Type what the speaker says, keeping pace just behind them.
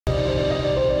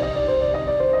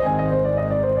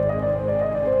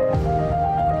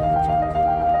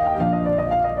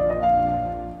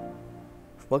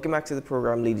Welcome back to the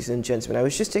program, ladies and gentlemen. I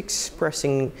was just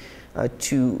expressing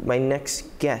to my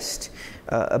next guest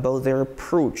about their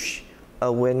approach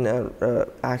when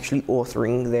actually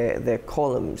authoring their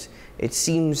columns. It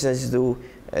seems as though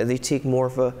they take more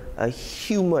of a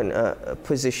human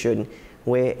position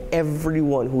where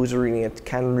everyone who's reading it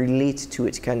can relate to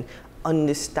it, can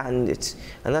understand it.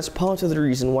 And that's part of the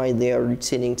reason why they are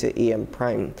returning to AM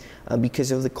Prime, because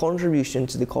of the contribution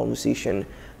to the conversation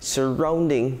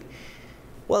surrounding,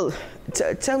 well,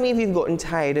 tell me if you've gotten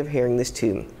tired of hearing this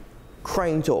term,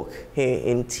 crime talk here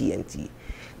in TNT.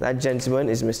 That gentleman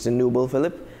is Mr. Noble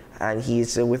Philip, and he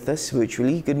is with us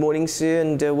virtually. Good morning, sir,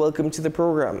 and welcome to the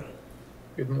program.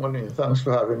 Good morning. Thanks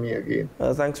for having me again.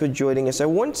 Thanks for joining us. I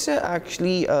want to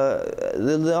actually,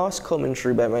 the last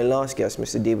commentary by my last guest,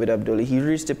 Mr. David Abdullah, he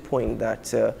raised a point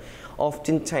that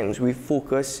oftentimes we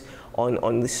focus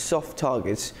on the soft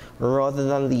targets rather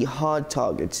than the hard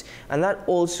targets. And that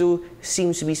also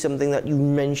seems to be something that you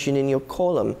mentioned in your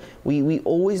column. We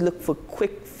always look for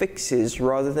quick fixes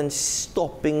rather than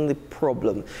stopping the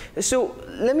problem. So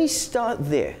let me start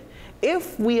there.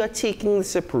 If we are taking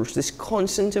this approach, this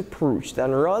constant approach,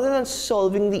 then rather than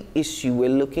solving the issue, we're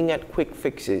looking at quick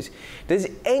fixes, does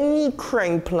any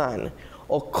crime plan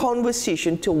or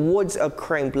conversation towards a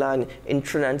crime plan in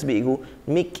Trinidad and Tobago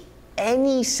make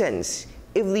any sense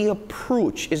if the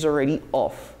approach is already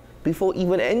off before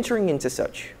even entering into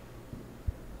such?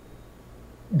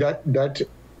 That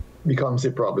becomes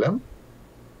a problem,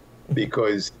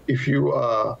 because if you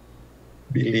are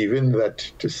believing that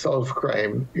to solve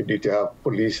crime you need to have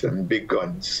police and big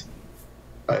guns,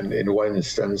 and in one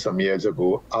instance some years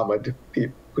ago armored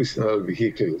personal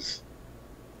vehicles,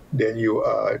 then you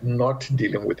are not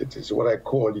dealing with it. It's what I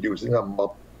call using a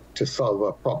mop to solve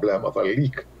a problem of a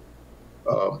leak.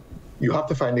 You have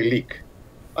to find a leak,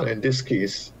 and in this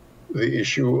case the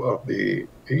issue of the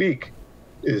leak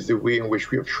is the way in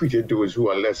which we have treated those who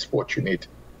are less fortunate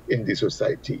in the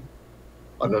society.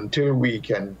 And until we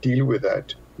can deal with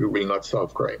that, we will not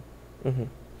solve crime. Mm-hmm.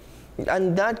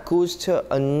 And that goes to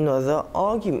another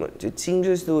argument. It seems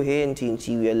as though here in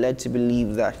TNT we are led to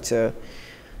believe that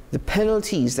the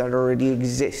penalties that already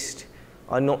exist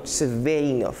are not severe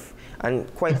enough.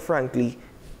 And quite frankly,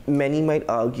 many might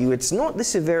argue it's not the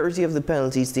severity of the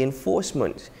penalties, the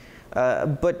enforcement.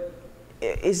 But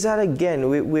is that, again,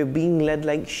 we're being led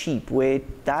like sheep, where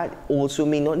that also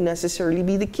may not necessarily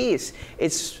be the case?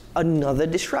 It's another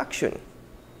distraction.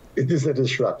 It is a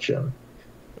distraction.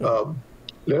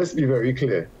 Let us be very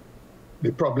clear.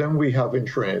 The problem we have in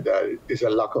Trinidad is a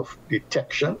lack of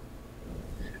detection.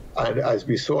 And as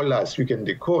we saw last week in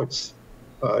the courts,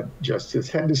 Justice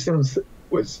Henderson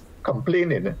was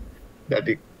complaining that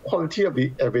the quality of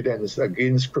the evidence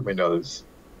against criminals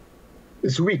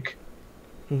is weak.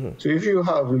 Mm-hmm. So if you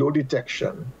have low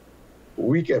detection,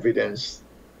 weak evidence,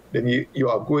 then you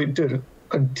are going to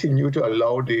continue to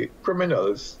allow the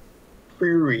criminals free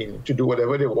rein to do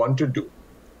whatever they want to do.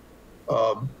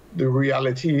 The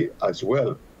reality as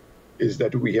well is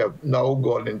that we have now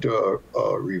gone into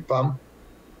a revamp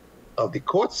of the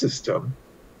court system,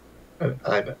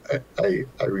 and I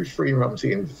refrain from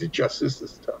saying the justice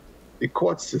system, the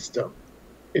court system,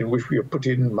 in which we are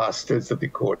putting masters of the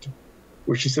court,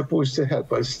 which is supposed to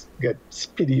help us get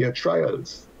speedier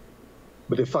trials.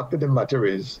 But the fact of the matter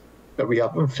is that we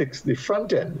haven't fixed the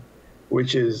front end,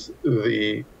 which is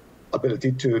the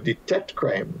ability to detect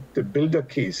crime, to build a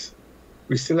case.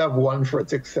 We still have one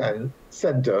forensic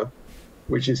center,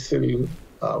 which is still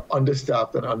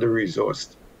understaffed and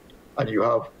under-resourced. And you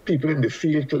have people in the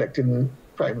field collecting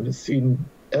crime scene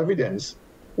evidence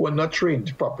who are not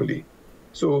trained properly.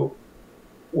 So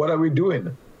what are we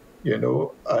doing? You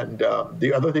know, and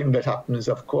the other thing that happens,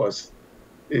 of course,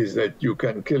 is that you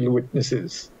can kill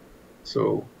witnesses.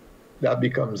 So that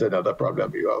becomes another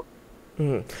problem you have.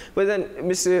 Mm-hmm. But then,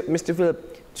 Mr.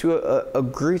 Philip, to a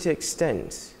great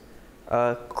extent,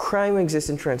 crime exists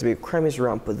in Trinidad and Tobago. Crime is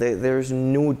rampant. There's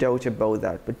no doubt about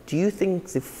that. But do you think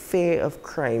the fear of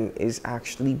crime is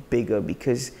actually bigger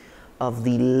because of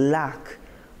the lack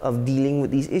of dealing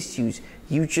with these issues?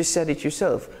 You just said it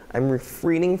yourself. I'm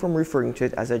refraining from referring to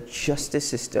it as a justice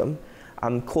system.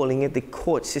 I'm calling it the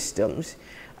court systems.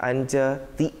 And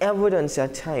the evidence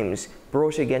at times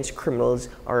brought against criminals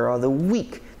are rather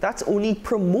weak. That's only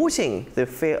promoting the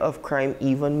fear of crime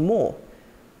even more.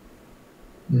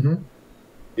 Mm-hmm.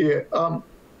 Yeah.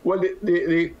 Well,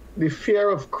 the fear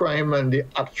of crime and the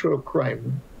actual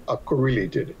crime are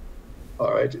correlated.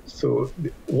 All right. So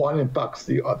one impacts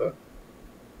the other.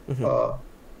 Mm-hmm.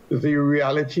 The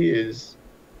reality is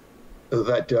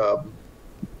that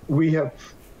we have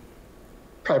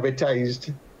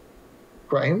privatized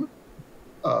crime,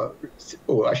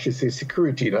 or I should say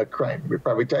security, not crime. We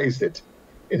privatized it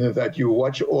in that you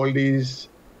watch all these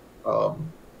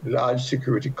large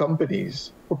security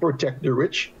companies who protect the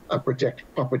rich and protect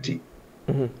property.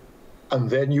 Mm-hmm. And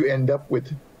then you end up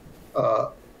with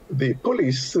the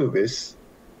police service,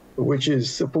 which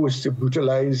is supposed to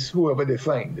brutalize whoever they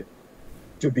find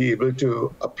to be able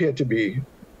to appear to be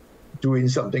doing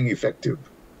something effective.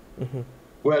 Mm-hmm.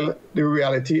 Well, the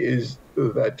reality is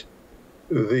that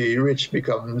the rich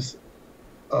becomes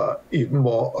even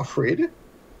more afraid,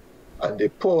 and the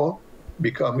poor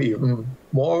become even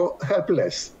more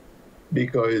helpless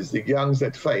because the gangs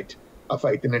that fight are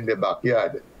fighting in their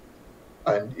backyard.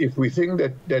 And if we think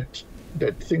that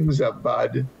things are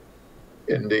bad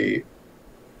in the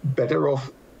better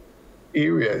off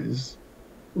areas,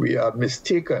 we are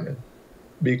mistaken,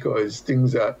 because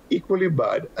things are equally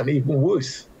bad and even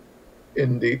worse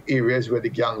in the areas where the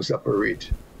gangs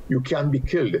operate. You can be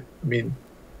killed. I mean,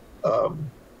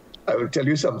 I will tell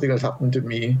you something that happened to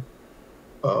me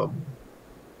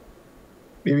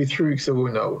maybe 3 weeks ago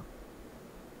now.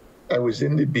 I was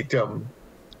in the Bitam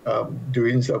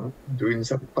doing some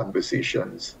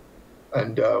conversations,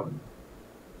 and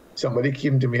somebody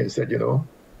came to me and said, you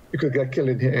could get killed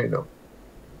in here,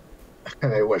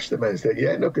 And I watched them and said,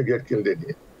 yeah, no, could get killed in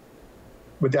here.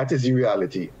 But that is the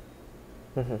reality.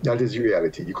 Mm-hmm. That is the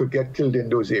reality. You could get killed in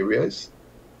those areas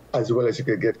as well as you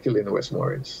could get killed in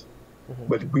Westmoreland. Mm-hmm.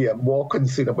 But we are more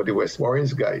concerned about the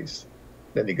Westmoreland guys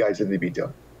than the guys in the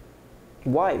Bitam.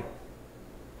 Why?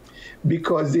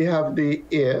 Because they have the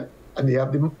ear and they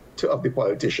have of the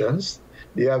politicians.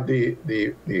 They have the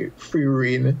free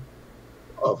reign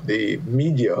of the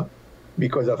media.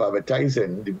 Because of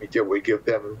advertising, the media will give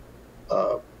them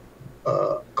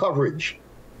coverage.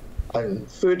 And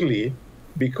thirdly,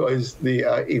 because they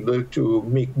are able to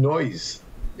make noise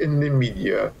in the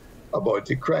media about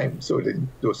the crime, so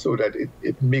that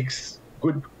it makes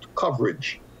good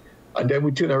coverage. And then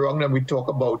we turn around and we talk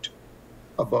about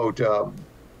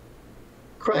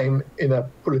crime in a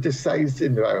politicized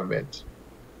environment,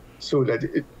 so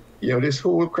that this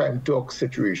whole crime talk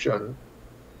situation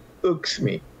irks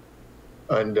me.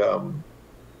 And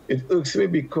it irks me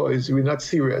because we're not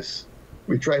serious.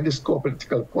 We're trying to score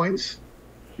political points.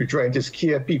 We're trying to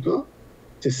scare people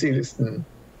to say, listen,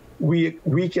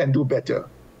 we can do better.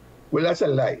 Well, that's a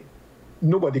lie.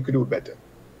 Nobody could do better.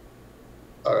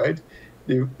 All right?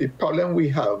 The problem we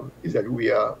have is that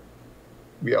we are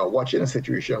watching a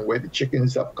situation where the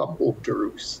chickens have come home to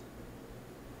roost.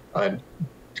 And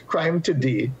crime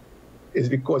today is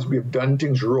because we've done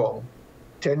things wrong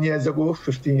 10 years ago,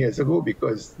 15 years ago,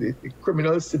 because the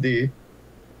criminals today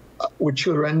were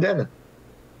children then.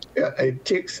 It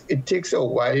takes a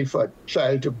while for a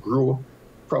child to grow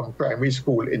from primary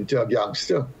school into a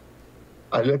youngster.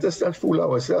 And let us not fool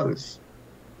ourselves.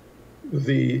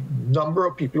 The number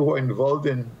of people who are involved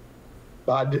in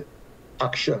bad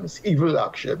actions, evil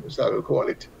actions, I will call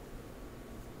it,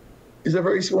 is a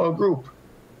very small group.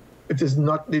 It is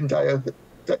not the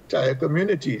entire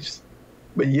communities.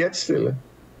 But yet still,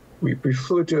 we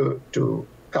prefer to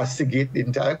castigate the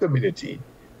entire community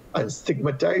and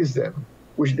stigmatize them,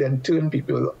 which then turn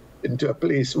people into a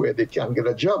place where they can't get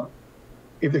a job.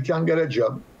 If they can't get a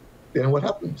job, then what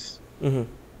happens? Mm-hmm.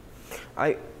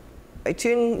 I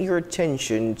turn your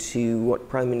attention to what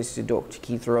Prime Minister Dr.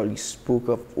 Keith Rowley spoke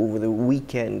of over the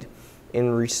weekend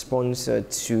in response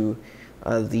to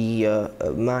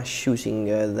the mass shooting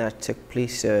that took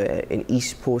place in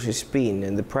East Port of Spain.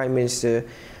 And the Prime Minister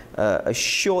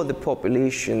assured the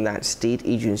population that state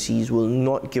agencies will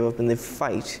not give up in the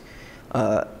fight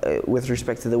with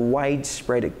respect to the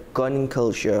widespread gun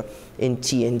culture in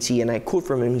TNT. And I quote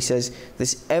from him, he says,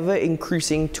 "This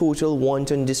ever-increasing total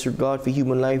wanton disregard for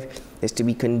human life is to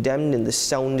be condemned in the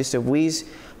soundest of ways.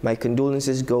 My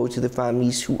condolences go to the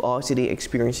families who are today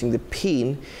experiencing the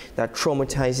pain that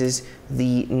traumatizes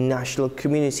the national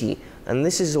community." And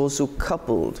this is also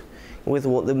coupled with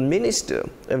what the Minister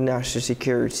of National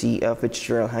Security,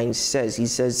 Fitzgerald Hinds, says. He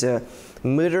says,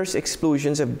 "Murderous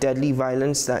explosions of deadly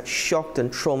violence that shocked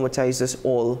and traumatized us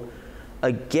all.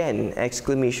 Again,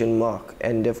 exclamation mark,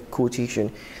 end of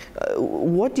quotation."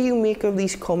 What do you make of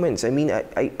these comments? I mean,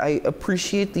 I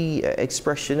appreciate the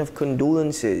expression of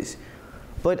condolences,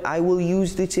 but I will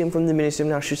use the term from the Minister of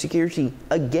National Security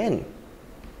again.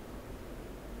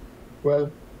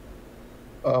 Well,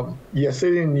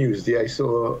 yesterday in Newsday, I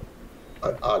saw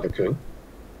an article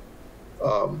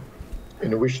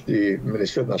in which the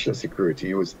Minister of National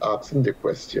Security was asking the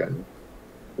question,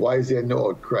 why is there no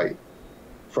outcry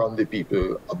from the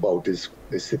people about this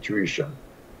situation?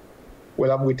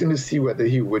 Well, I'm waiting to see whether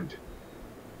he would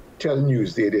tell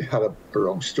Newsday they had a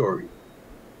wrong story.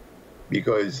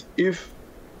 Because if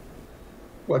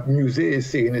what Muse is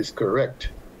saying is correct,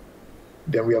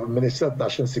 then we have a Minister of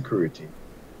National Security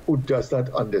who does not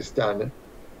understand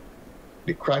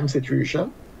the crime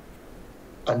situation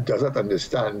and does not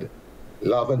understand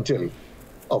Laventille,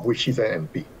 of which he's an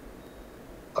MP.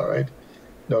 All right.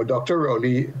 Now, Dr.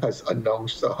 Rowley has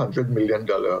announced a $100 million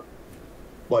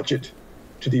budget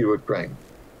to deal with crime.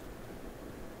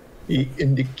 He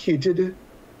indicated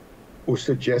or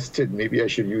suggested, maybe I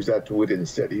should use that word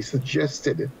instead, he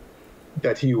suggested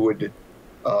that he would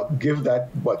give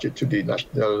that budget to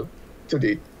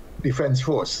the Defense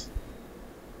Force.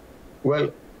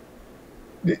 Well,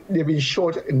 they've been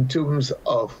short in terms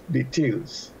of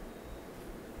details.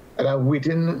 And I'm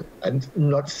waiting and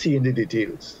not seeing the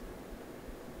details.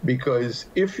 Because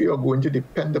if you're going to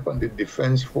depend upon the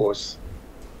Defense Force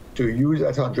to use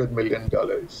that $100 million,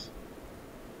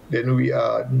 then we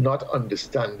are not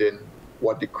understanding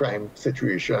what the crime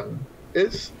situation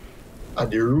is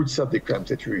and the roots of the crime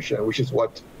situation, which is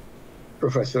what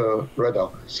Professor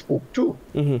Ruddock spoke to.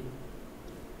 Mm-hmm.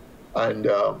 And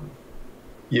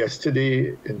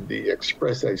yesterday in the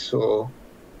Express, I saw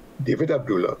David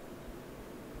Abdullah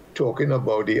talking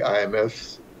about the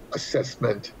IMF's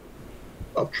assessment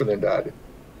of Trinidad.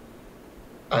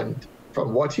 And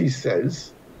from what he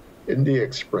says in the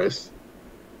Express,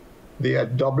 they are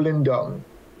doubling down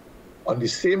on the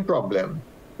same problem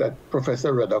that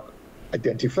Professor Ruddock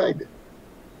identified.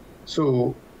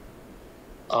 So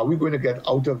are we going to get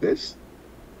out of this,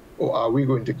 or are we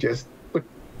going to just put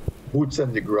boots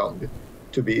on the ground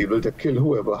to be able to kill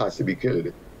whoever has to be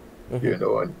killed? Mm-hmm. You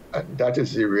know, and that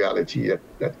is the reality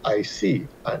that I see.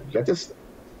 And let us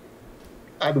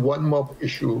add one more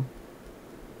issue.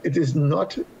 It is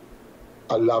not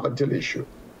a Laventille issue,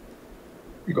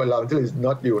 because Laventille is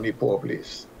not the only poor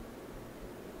place,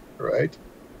 right?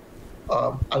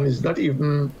 And it's not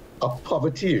even a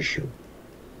poverty issue,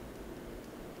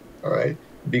 all right?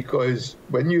 Because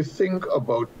when you think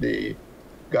about the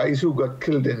guys who got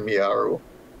killed in Miaro,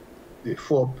 the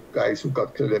 4 guys who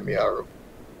got killed in Miaro,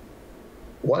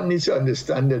 one needs to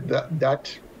understand that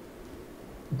that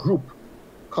group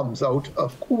comes out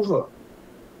of Couva,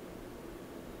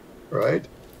 right?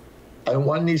 And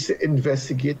one needs to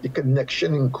investigate the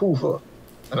connection in Couva.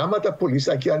 And I'm not a police,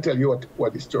 I can't tell you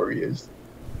what the story is,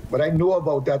 but I know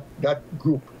about that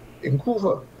group in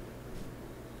Couva.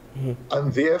 Mm-hmm.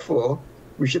 And therefore,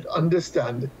 we should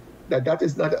understand that that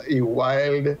is not a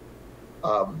wild,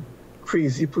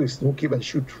 crazy person who came and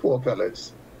shoot 4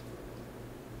 fellas,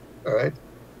 all right?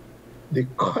 The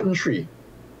country,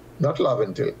 not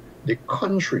Laventille, the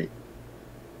country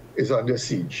is under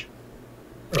siege,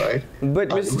 right? But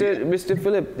Mr.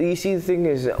 Philip, you see, the thing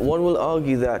is, one will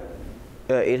argue that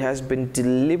it has been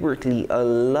deliberately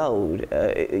allowed,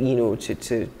 you know,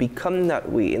 to become that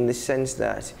way, in the sense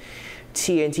that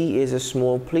TNT is a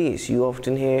small place. You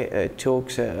often hear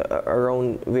talks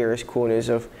around various corners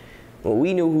of, well,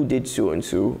 we know who did so and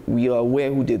so. We are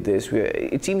aware who did this.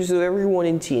 It seems as though everyone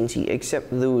in TNT, except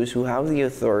those who have the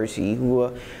authority, who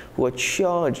are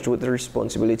charged with the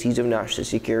responsibilities of national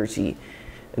security,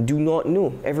 do not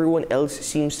know. Everyone else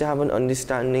seems to have an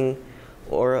understanding,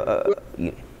 or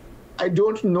I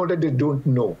don't know that they don't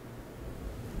know.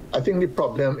 I think the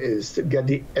problem is to get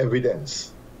the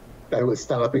evidence that will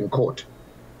stand up in court,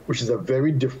 which is a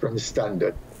very different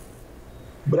standard.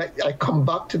 But I come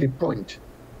back to the point.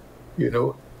 You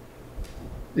know,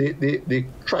 they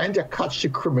trying to catch the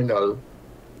criminal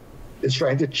is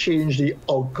trying to change the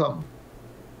outcome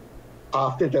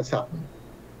after it has happened.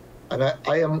 And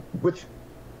I am with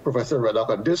Professor Ruddock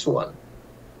on this one.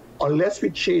 Unless we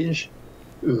change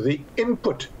the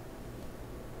input,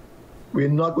 we're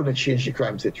not going to change the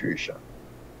crime situation,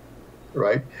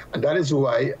 right? And that is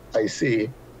why I say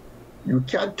you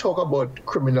can't talk about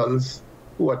criminals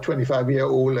who are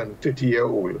 25-year-old and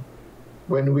 30-year-old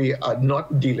when we are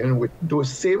not dealing with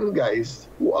those same guys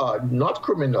who are not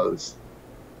criminals,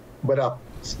 but are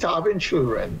starving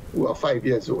children who are 5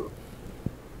 years old,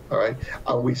 all right?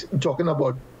 And we're talking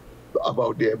about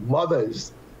their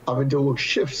mothers having to work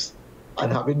shifts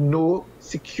and having no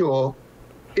secure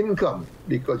income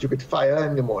because you get fire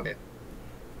in the morning.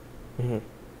 Mm-hmm.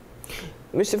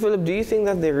 Mr. Philip, do you think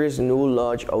that there is no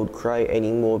large outcry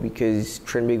anymore because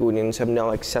Trinbagonians have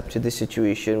now accepted the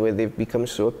situation where they've become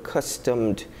so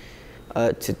accustomed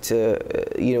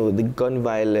to you know, the gun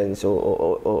violence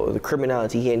or the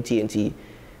criminality here in TNT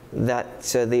that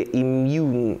they're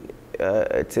immune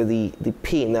to the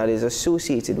pain that is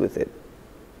associated with it?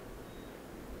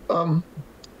 I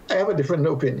have a different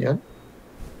opinion.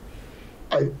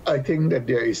 I think that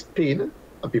there is pain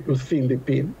and people feel the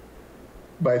pain,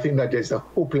 but I think that there's a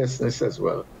hopelessness as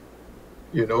well.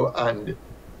 you know, and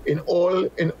in all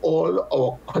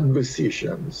our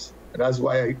conversations, and that's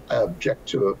why I object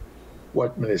to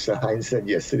what Minister Hines said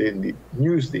yesterday in the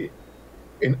Newsday.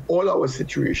 In all our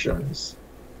situations,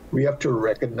 we have to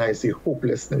recognize the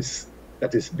hopelessness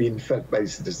that is being felt by the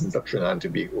citizens of Trinidad and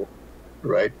Tobago,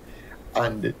 right?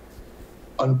 And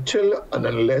until and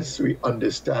unless we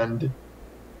understand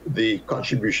the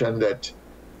contribution that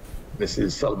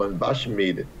Mrs. Solomon Bash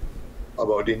made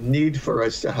about the need for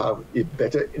us to have a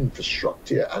better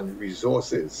infrastructure and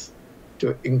resources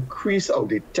to increase our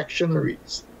detection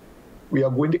rates, we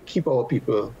are going to keep our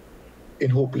people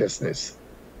in hopelessness.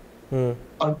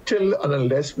 Until and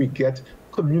unless we get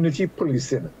community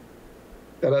policing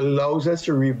that allows us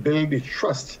to rebuild the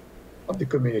trust of the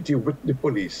community with the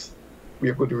police, we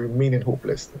are going to remain in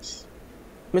hopelessness.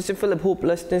 Mr. Philip,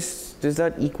 hopelessness, does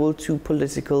that equal to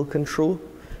political control?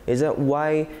 Is that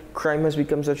why crime has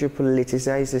become such a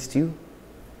politicized issue?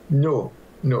 No,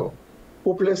 no.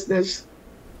 Hopelessness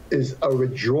is a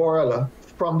withdrawal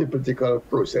from the political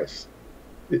process.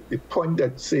 The point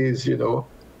that says, you know,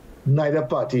 neither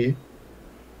party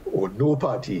or no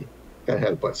party can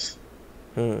help us.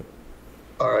 All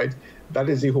right? That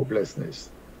is the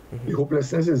hopelessness. The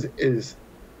hopelessness is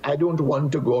I don't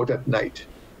want to go out at night,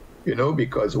 you know,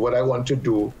 because what I want to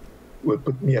do will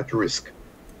put me at risk.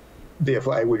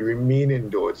 Therefore, I would remain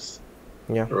indoors.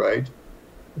 Yeah. Right?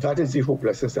 That is the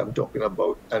hopelessness I'm talking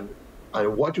about. And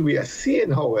what we are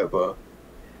seeing, however,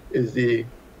 is the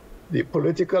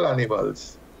political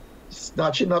animals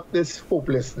snatching up this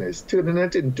hopelessness, turning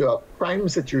it into a crime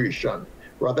situation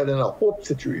rather than a hope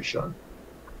situation.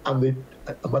 And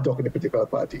I'm not talking a particular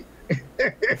party.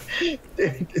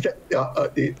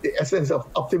 the essence of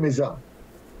optimism,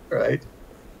 right?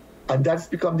 And that's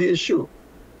become the issue,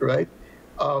 right?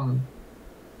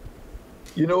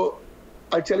 You know,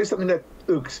 I'll tell you something that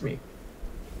irks me.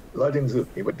 A lot of things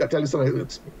irk me, but I'll tell you something that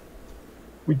irks me.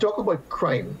 We talk about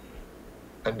crime,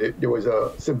 and there was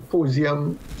a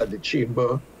symposium at the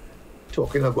chamber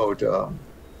talking about the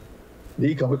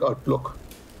economic outlook.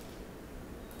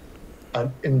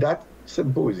 And in that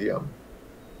symposium,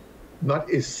 not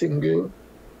a single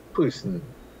person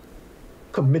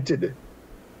committed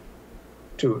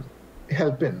to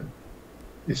helping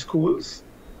the schools,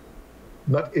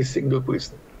 not a single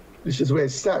person. This is where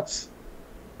it starts,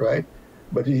 right?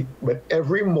 But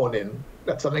every morning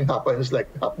that something happens, like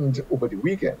happened over the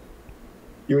weekend,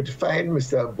 you would find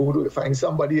Mr. Bodo, find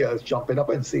somebody else jumping up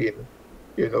and saying,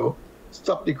 you know,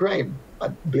 stop the crime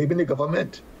and blaming the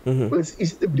government. Well, it's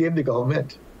easy to blame the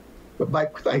government. But my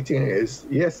thing is,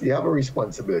 yes, you have a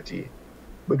responsibility,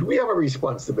 but we have a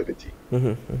responsibility.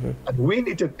 And we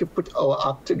need to put our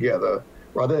act together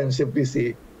rather than simply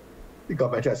say the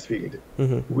government has failed.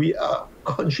 We are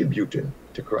contributing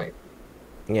to crime.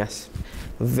 Yes,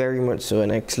 very much so.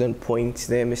 An excellent point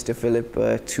there, Mr.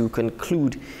 Philip. To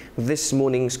conclude this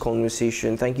morning's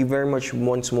conversation, thank you very much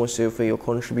once more, sir, for your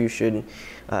contribution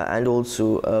and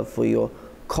also for your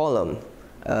column,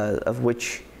 of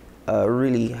which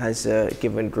really has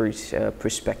given great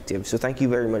perspective. So thank you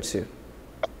very much, sir.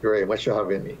 Thank you very much for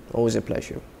having me. Always a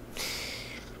pleasure.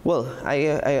 Well,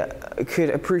 I could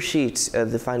appreciate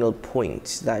the final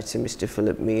point that Mr.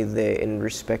 Philip made there in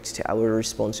respect to our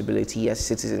responsibility as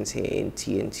citizens here in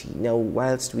TNT. Now,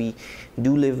 whilst we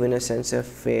do live in a sense of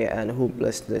fear and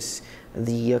hopelessness,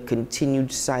 the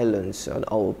continued silence on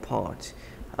our part,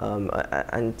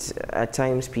 and at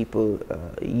times people,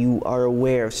 you are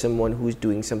aware of someone who's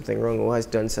doing something wrong or has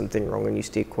done something wrong and you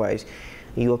stay quiet,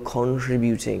 you are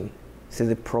contributing to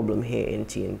the problem here in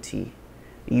TNT.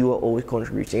 You are always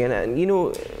contributing. And you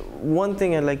know, one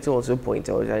thing I'd like to also point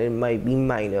out, and it might be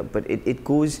minor, but it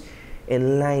goes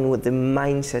in line with the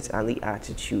mindset and the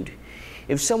attitude.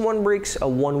 If someone breaks a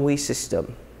one-way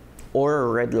system or a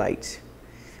red light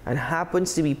and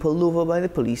happens to be pulled over by the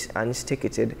police and is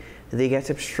ticketed, they get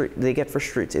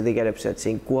frustrated, they get upset,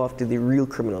 saying, go after the real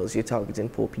criminals, you're targeting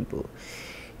poor people.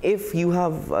 If you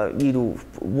have, you know,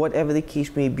 whatever the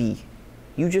case may be,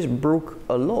 you just broke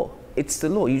a law. It's the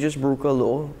law. You just broke a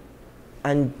law,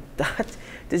 and that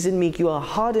doesn't make you a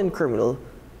hardened criminal,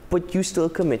 but you still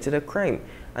committed a crime.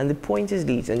 And the point is,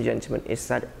 ladies and gentlemen, is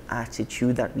that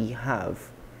attitude that we have,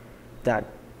 that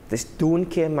this don't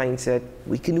care mindset,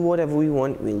 we can do whatever we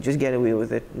want, we'll just get away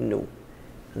with it. No,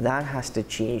 that has to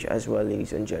change as well,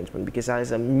 ladies and gentlemen, because that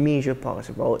is a major part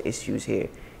of our issues here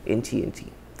in TNT.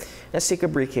 Let's take a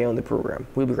break here on the program.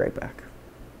 We'll be right back.